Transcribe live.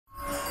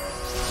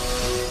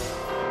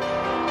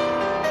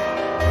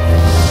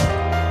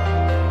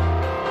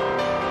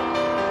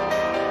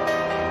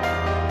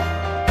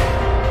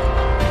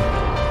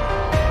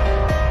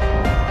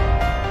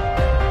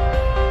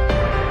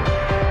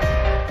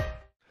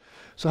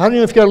So how do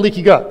you know if you've got a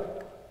leaky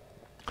gut?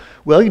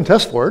 Well, you can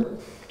test for it.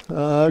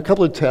 A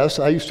couple of tests.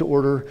 I used to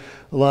order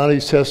a lot of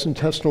these tests,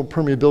 intestinal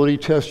permeability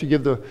test. You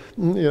give the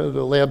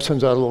lab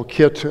sends out a little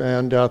kit,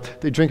 and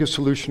they drink a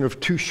solution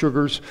of 2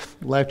 sugars,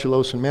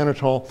 lactulose and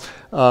mannitol.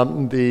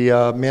 The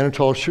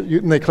mannitol,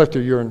 and they collect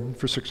their urine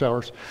for 6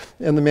 hours,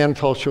 and the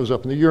mannitol shows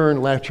up in the urine.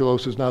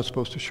 Lactulose is not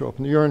supposed to show up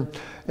in the urine,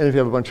 and if you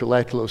have a bunch of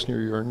lactulose in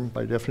your urine,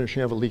 by definition,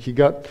 you have a leaky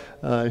gut.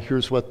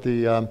 Here's what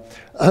the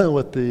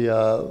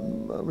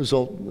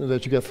result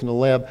that you get from the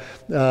lab.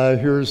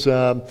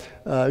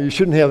 You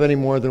shouldn't have any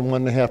more than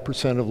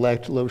 1.5% of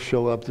lactulose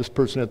show up. This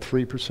person had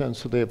 3%,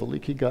 so they have a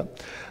leaky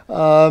gut.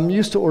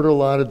 Used to order a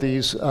lot of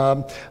these.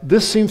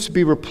 This seems to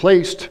be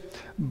replaced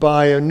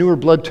by a newer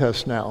blood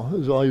test now.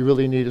 All you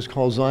really need is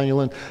called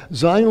zonulin.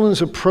 Zonulin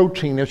is a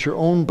protein that your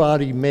own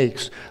body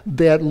makes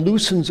that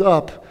loosens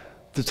up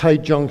the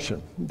tight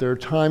junction. There are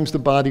times the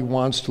body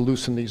wants to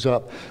loosen these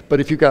up,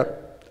 but if you got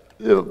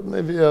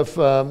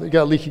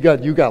leaky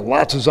gut, you got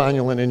lots of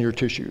zonulin in your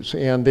tissues,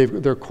 and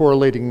they're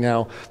correlating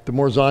now. The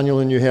more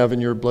zonulin you have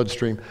in your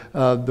bloodstream,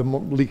 the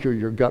more leakier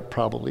your gut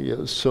probably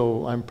is.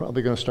 So I'm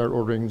probably going to start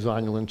ordering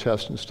zonulin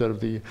tests instead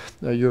of the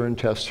urine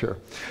tests here.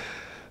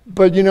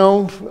 But you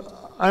know,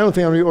 I don't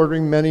think I'm going to be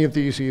ordering many of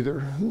these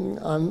either.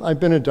 I've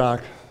been a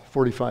doc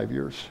 45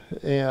 years,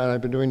 and I've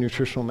been doing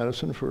nutritional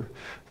medicine for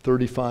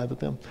 35 of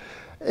them.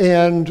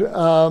 And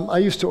I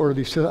used to order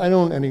these tests. I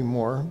don't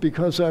anymore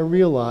because I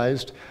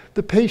realized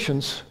the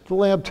patients, the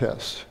lab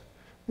tests.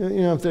 You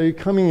know, if they're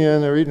coming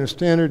in, they're eating a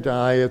standard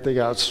diet, they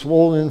got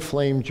swollen,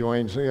 inflamed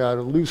joints, they got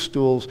loose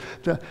stools,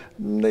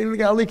 they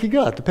got leaky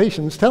gut. The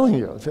patient's telling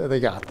you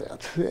they got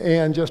that.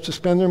 And just to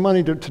spend their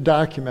money to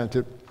document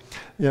it.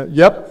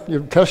 Yep,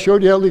 your test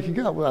showed you had leaky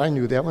gut. Well, I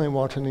knew that when I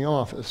walked in the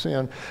office.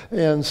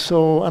 And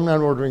so I'm not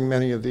ordering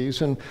many of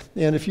these. And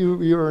if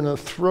you're in the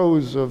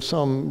throes of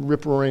some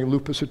rip-roaring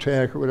lupus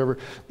attack or whatever,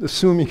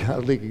 assume you got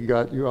a leaky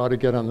gut, you ought to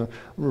get on the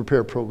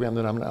repair program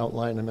that I'm going to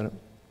outline in a minute.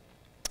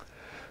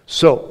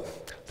 So,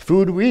 the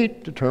food we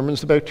eat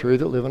determines the bacteria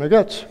that live in our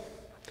guts.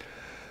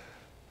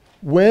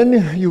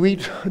 When you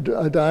eat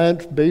a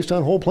diet based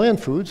on whole plant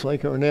foods,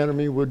 like our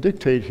anatomy would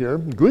dictate here,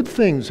 good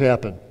things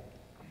happen.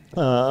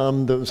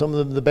 Some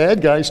of the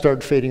bad guys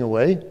start fading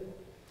away.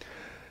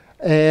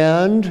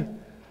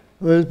 And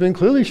it's been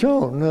clearly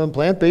shown a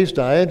plant-based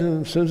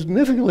diet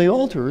significantly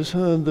alters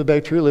the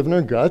bacteria live in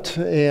our gut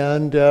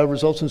and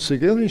results in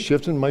significant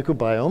shift in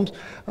microbiomes.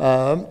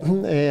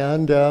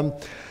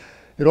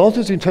 It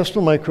alters the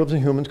intestinal microbes in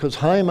humans because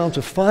high amounts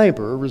of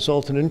fiber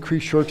result in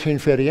increased short-chain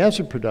fatty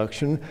acid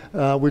production,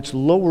 which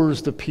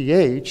lowers the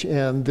pH,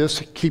 and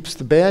this keeps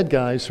the bad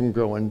guys from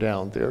going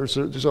down there.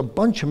 So there's a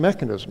bunch of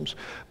mechanisms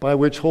by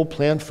which whole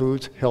plant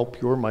foods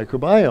help your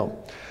microbiome.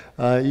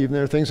 Even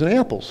there are things in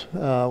apples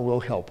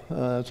will help.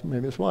 Maybe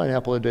that's why an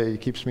apple a day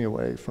keeps me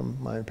away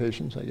from my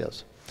patients, I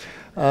guess.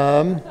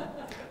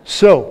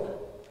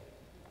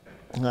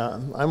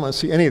 I want to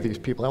see any of these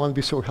people. I want to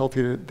be so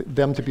healthy,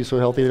 them to be so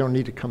healthy they don't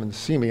need to come and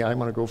see me. I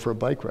want to go for a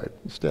bike ride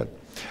instead.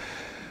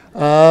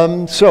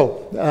 We're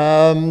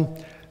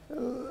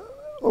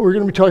going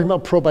to be talking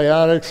about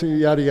probiotics,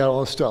 yada, yada, all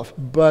this stuff.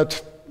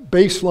 But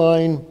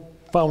baseline,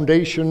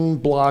 foundation,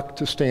 block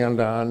to stand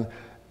on,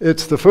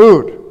 it's the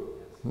food.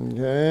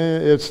 Okay,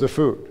 it's the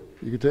food.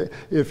 You can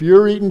if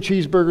you're eating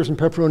cheeseburgers and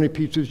pepperoni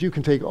pizzas, you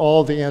can take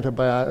all the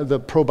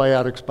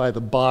probiotics by the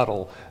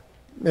bottle.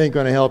 Ain't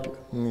going to help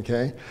you,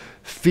 okay?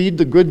 Feed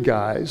the good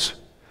guys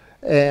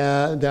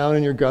down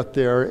in your gut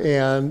there,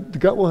 and the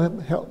gut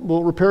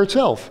will repair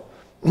itself.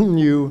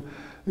 You're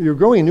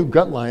growing a new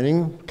gut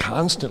lining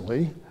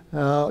constantly.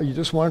 You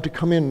just want it to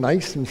come in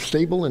nice and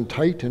stable and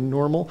tight and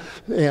normal,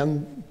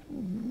 and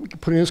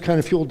putting this kind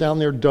of fuel down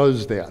there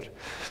does that.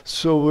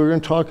 So we're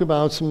going to talk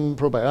about some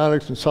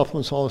probiotics and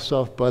supplements, all this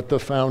stuff, but the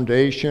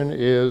foundation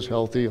is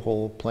healthy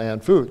whole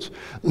plant foods.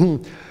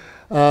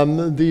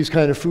 These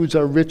kind of foods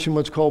are rich in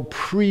what's called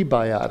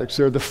prebiotics.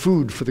 They're the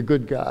food for the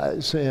good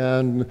guys.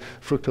 And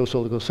fructose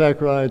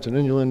oligosaccharides and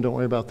inulin, don't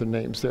worry about the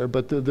names there.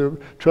 But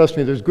trust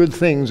me, there's good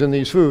things in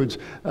these foods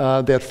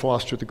that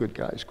foster the good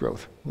guys'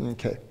 growth.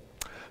 Okay.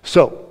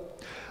 So,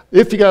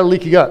 if you got a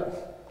leaky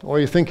gut, or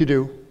you think you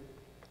do,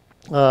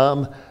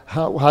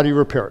 how do you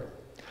repair it?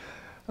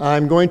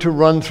 I'm going to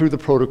run through the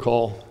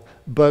protocol,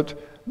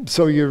 but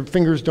so your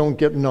fingers don't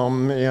get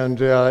numb and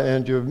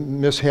you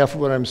miss half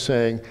of what I'm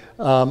saying.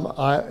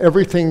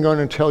 Everything I'm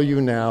going to tell you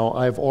now,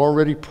 I've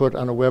already put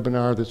on a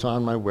webinar that's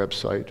on my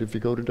website. If you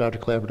go to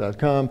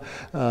drklaper.com,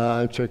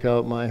 check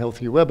out my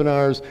Healthy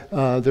webinars.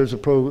 There's a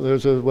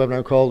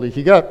webinar called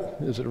Leaky Gut.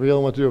 Is it real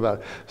and what to do about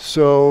it?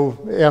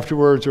 So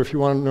afterwards, or if you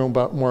want to know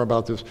more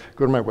about this,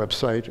 go to my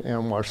website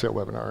and watch that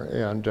webinar,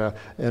 and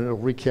it'll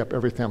recap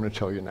everything I'm going to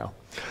tell you now.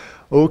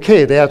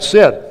 Okay, that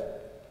said,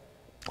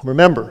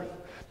 remember,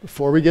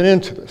 before we get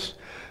into this,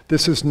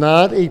 this is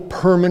not a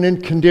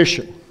permanent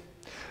condition.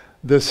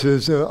 This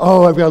is,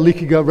 oh, I've got a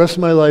leaky gut, rest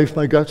of my life,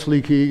 my gut's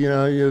leaky,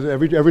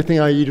 everything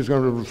I eat is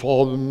going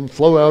to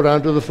flow out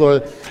onto the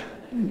floor.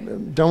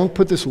 Don't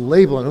put this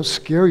label on, don't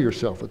scare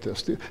yourself with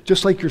this.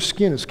 Just like your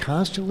skin is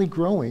constantly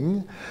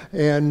growing,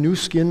 and new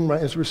skin,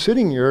 as we're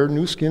sitting here,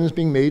 new skin is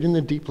being made in the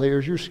deep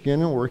layers of your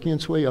skin and working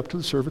its way up to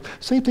the surface.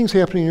 Same thing's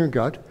happening in your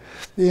gut,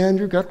 and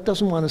your gut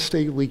doesn't want to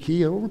stay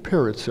leaky. It'll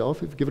repair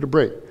itself if you give it a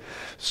break.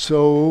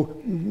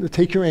 So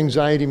take your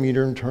anxiety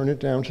meter and turn it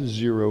down to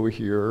 0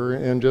 here,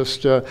 and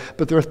just,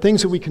 but there are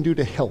things that we can do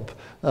to help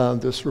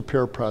this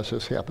repair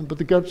process happen, but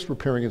the gut's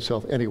repairing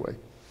itself anyway.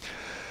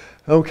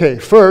 Okay,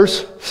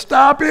 first,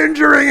 stop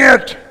injuring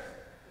it.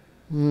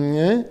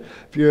 Okay.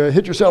 If you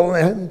hit yourself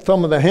in the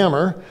thumb with a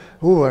hammer,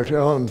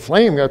 I'm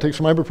inflamed, got to take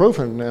some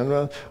ibuprofen.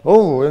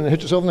 And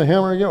hit yourself in the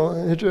hammer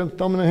again, hit your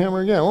thumb in the hammer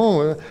again.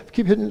 If you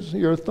keep hitting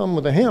your thumb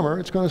with a hammer,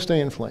 it's going to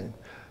stay inflamed.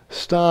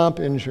 Stop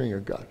injuring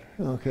your gut,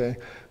 okay?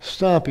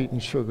 Stop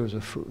eating sugars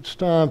of food.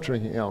 Stop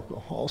drinking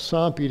alcohol.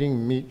 Stop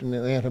eating meat and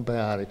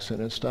antibiotics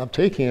in it. Stop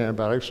taking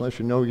antibiotics unless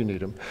you know you need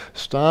them.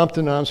 Stop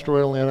the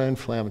non-steroidal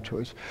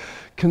anti-inflammatories.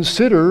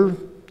 Consider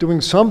doing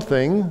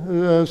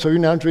something so you're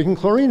not drinking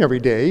chlorine every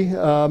day.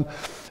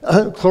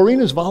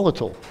 Chlorine is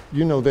volatile.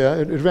 You know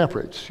that. It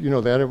evaporates. You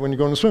know that when you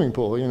go in the swimming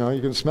pool. You know,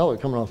 you can smell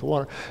it coming off the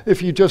water.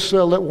 If you just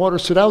let water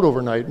sit out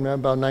overnight,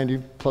 about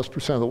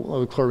 90+% of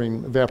the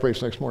chlorine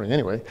evaporates next morning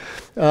anyway.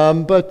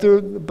 But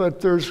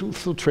there's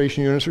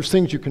filtration units. There's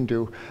things you can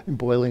do,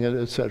 boiling it,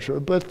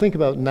 etc. But think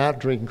about not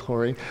drinking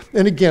chlorine.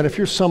 And again, if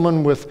you're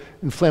someone with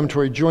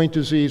inflammatory joint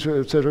disease,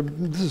 etc.,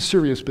 this is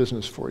serious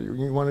business for you.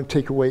 You want to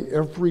take away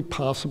every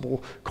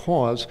possible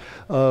cause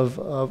of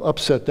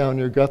upset down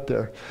your gut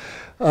there.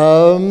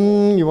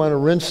 You want to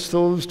rinse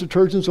those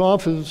detergents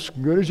off as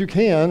good as you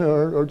can,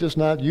 or just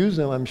not use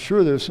them. I'm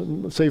sure there's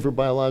some safer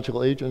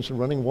biological agents, and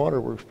running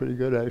water works pretty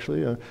good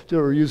actually.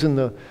 Or using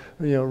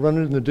run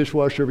it in the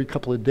dishwasher every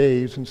couple of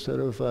days instead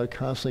of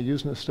constantly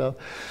using this stuff.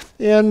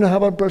 And how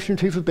about brushing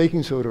your teeth with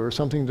baking soda or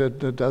something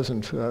that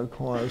doesn't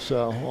cause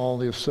all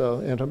this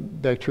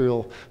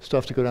antibacterial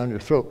stuff to go down your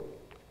throat.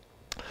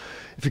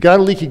 If you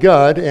got a leaky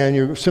gut and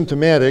you're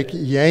symptomatic,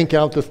 yank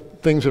out the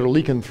things that are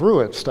leaking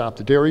through it. Stop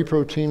the dairy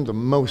protein, the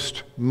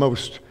most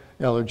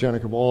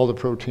allergenic of all the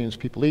proteins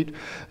people eat.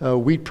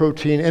 Wheat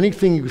protein,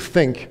 anything you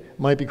think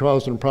might be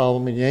causing a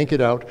problem, and yank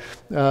it out.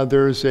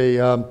 There's a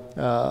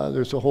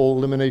whole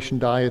elimination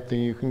diet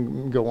thing you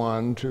can go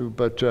on to,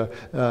 but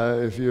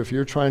if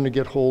you're trying to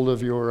get hold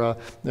of your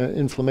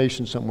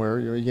inflammation somewhere,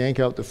 you yank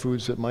out the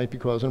foods that might be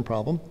causing a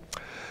problem.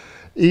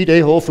 Eat a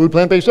whole food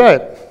plant-based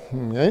diet,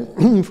 okay?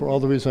 For all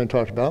the reasons I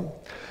talked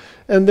about.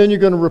 And then you're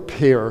going to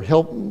repair,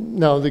 help.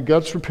 Now the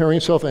gut's repairing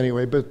itself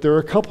anyway, but there are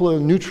a couple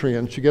of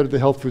nutrients you get at the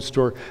health food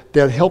store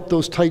that help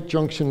those tight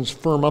junctions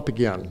firm up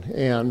again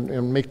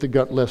and make the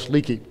gut less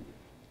leaky.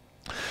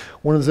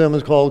 One of them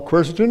is called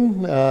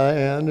quercetin,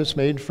 and it's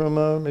made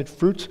from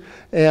fruits.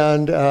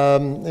 And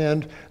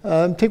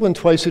take one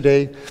twice a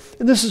day.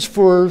 And this is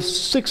for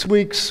 6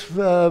 weeks,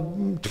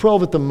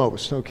 12 at the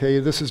most, okay?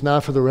 This is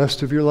not for the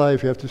rest of your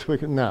life. You have to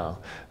tweak it now.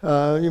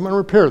 You want to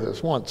repair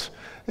this once.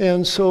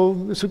 And so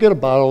get a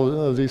bottle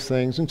of these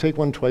things and take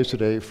one twice a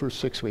day for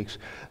 6 weeks.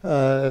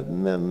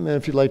 And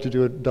if you'd like to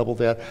do it, double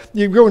that.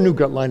 You grow a new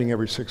gut lining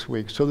every 6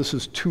 weeks, so this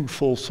is 2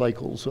 full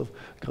cycles of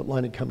gut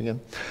lining coming in.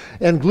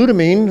 And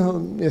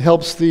glutamine, it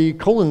helps the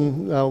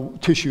colon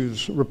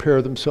tissues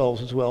repair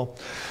themselves as well.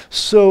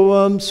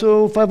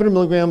 So 500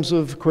 milligrams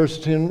of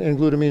quercetin and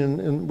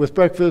glutamine with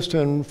breakfast,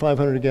 and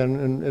 500 again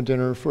in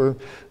dinner for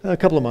a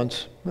couple of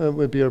months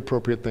would be an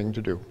appropriate thing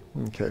to do.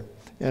 Okay,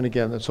 and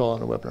again, that's all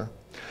on a webinar.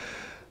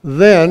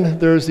 Then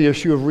there's the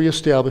issue of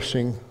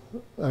reestablishing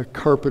a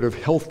carpet of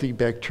healthy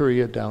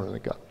bacteria down in the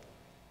gut.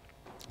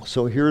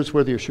 So here's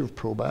where the issue of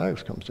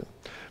probiotics comes in.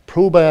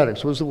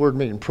 Probiotics, what does the word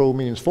mean? Pro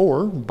means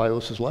for,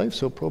 bios is life,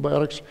 so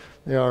probiotics,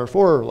 they are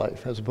for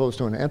life, as opposed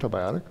to an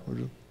antibiotic, which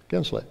is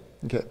against life.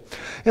 Okay,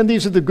 and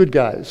these are the good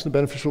guys, the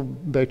beneficial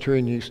bacteria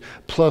and yeast,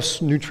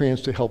 plus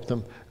nutrients to help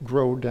them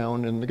grow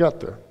down in the gut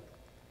there.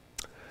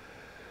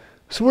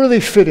 So where do they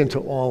fit into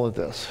all of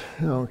this?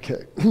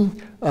 Okay,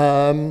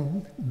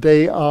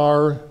 they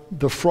are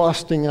the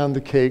frosting on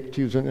the cake,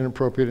 to use an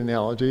inappropriate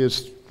analogy.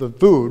 It's the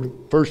food,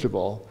 first of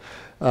all,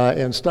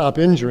 and stop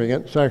injuring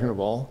it, second of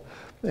all,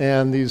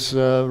 and these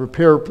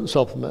repair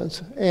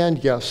supplements,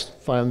 and yes,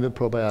 finally the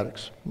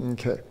probiotics.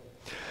 Okay,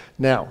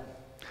 now,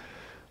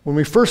 when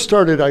we first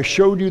started, I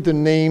showed you the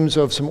names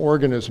of some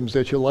organisms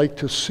that you like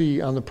to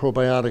see on the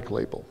probiotic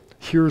label.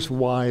 Here's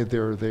why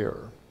they're there.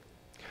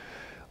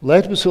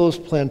 Lactobacillus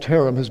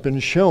plantarum has been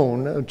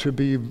shown to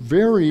be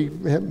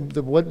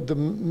what the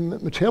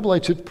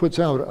metabolites it puts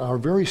out are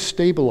very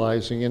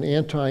stabilizing and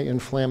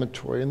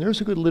anti-inflammatory. And there's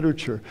a good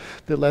literature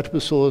that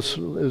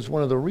Lactobacillus is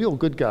one of the real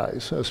good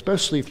guys,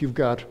 especially if you've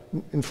got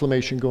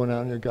inflammation going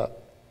on in your gut.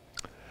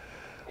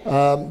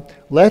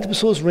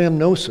 Lactobacillus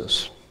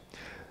Rhamnosus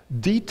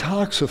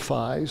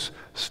detoxifies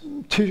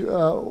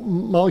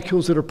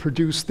molecules that are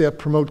produced that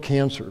promote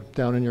cancer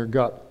down in your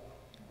gut.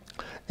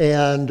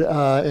 And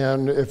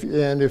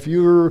if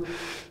you're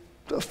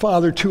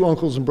father, 2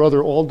 uncles and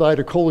brother all died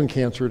of colon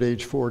cancer at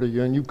age 40,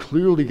 and you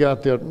clearly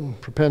got that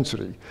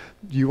propensity.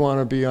 You want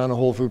to be on a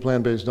whole food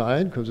plant-based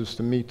diet because it's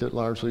the meat that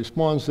largely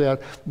spawns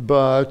that,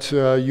 but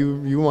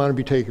you want to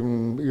be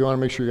taking, you want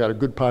to make sure you got a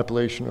good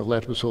population of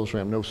Lactobacillus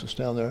Rhamnosus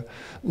down there.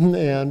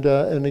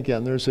 And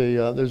again, there's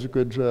a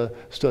good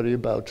study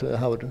about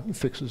how it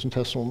fixes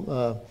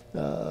intestinal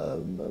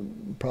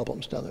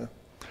problems down there.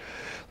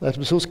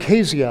 Lactobacillus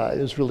Casei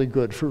is really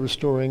good for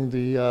restoring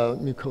the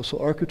mucosal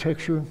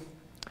architecture.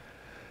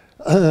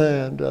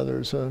 And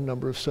there's a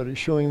number of studies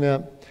showing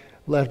that.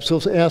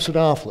 Lactobacillus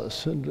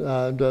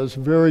Acidophilus does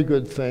very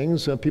good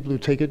things. People who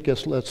take it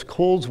get less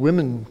colds.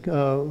 Women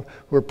who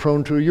are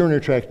prone to urinary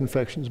tract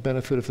infections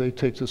benefit if they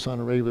take this on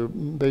a regular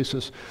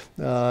basis,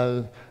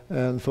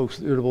 and folks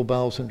with irritable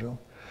bowel syndrome.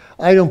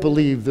 I don't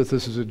believe that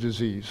this is a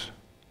disease.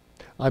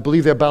 I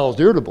believe that bowel is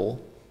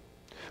irritable,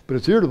 but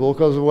it's irritable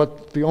because of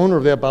what the owner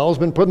of that bowel has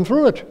been putting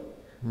through it.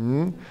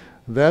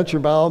 That's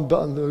your bowel.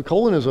 The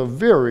colon is a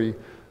very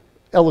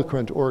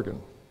eloquent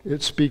organ.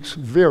 It speaks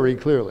very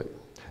clearly.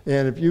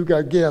 And if you've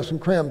got gas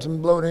and cramps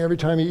and bloating every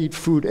time you eat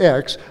food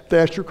X,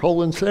 that's your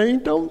colon saying,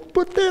 don't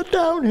put that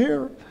down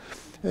here.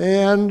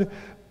 And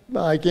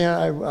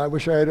I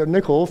wish I had a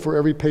nickel for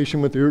every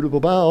patient with irritable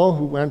bowel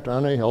who went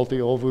on a healthy,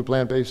 whole food,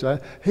 plant-based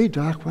diet. Hey,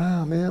 doc,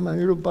 wow, man, my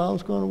irritable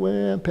bowel's gone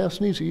away. I'm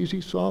passing these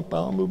easy, soft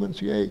bowel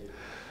movements, yay.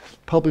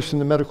 Published in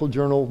the medical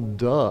journal,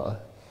 duh.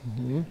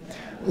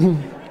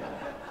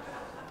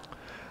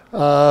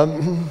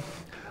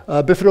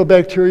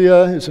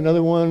 Bifidobacteria is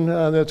another one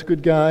that's a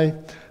good guy.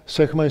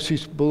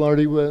 Saccharomyces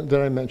boulardii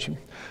that I mentioned.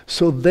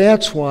 So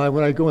that's why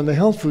when I go in the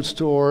health food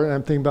store and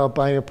I'm thinking about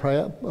buying a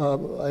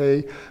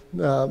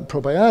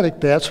probiotic,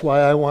 that's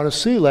why I want to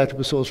see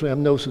Lactobacillus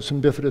rhamnosus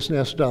and bifidus and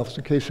acidophilus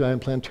and Casei and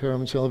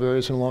plantarum and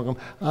salivarius and longum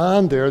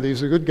on there.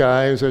 These are good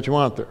guys that you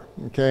want there.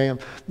 Okay,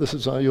 and this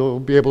is you'll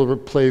be able to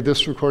play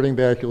this recording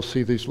back. You'll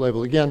see these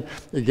labeled again.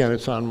 Again,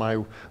 it's on my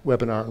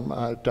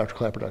webinar at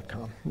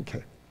drklaper.com.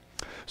 Okay.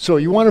 So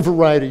you want a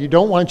variety. You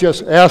don't want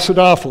just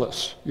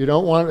acidophilus. You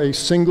don't want a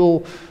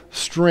single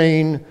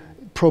strain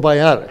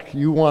probiotic.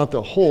 You want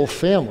the whole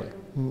family.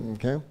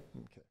 Okay.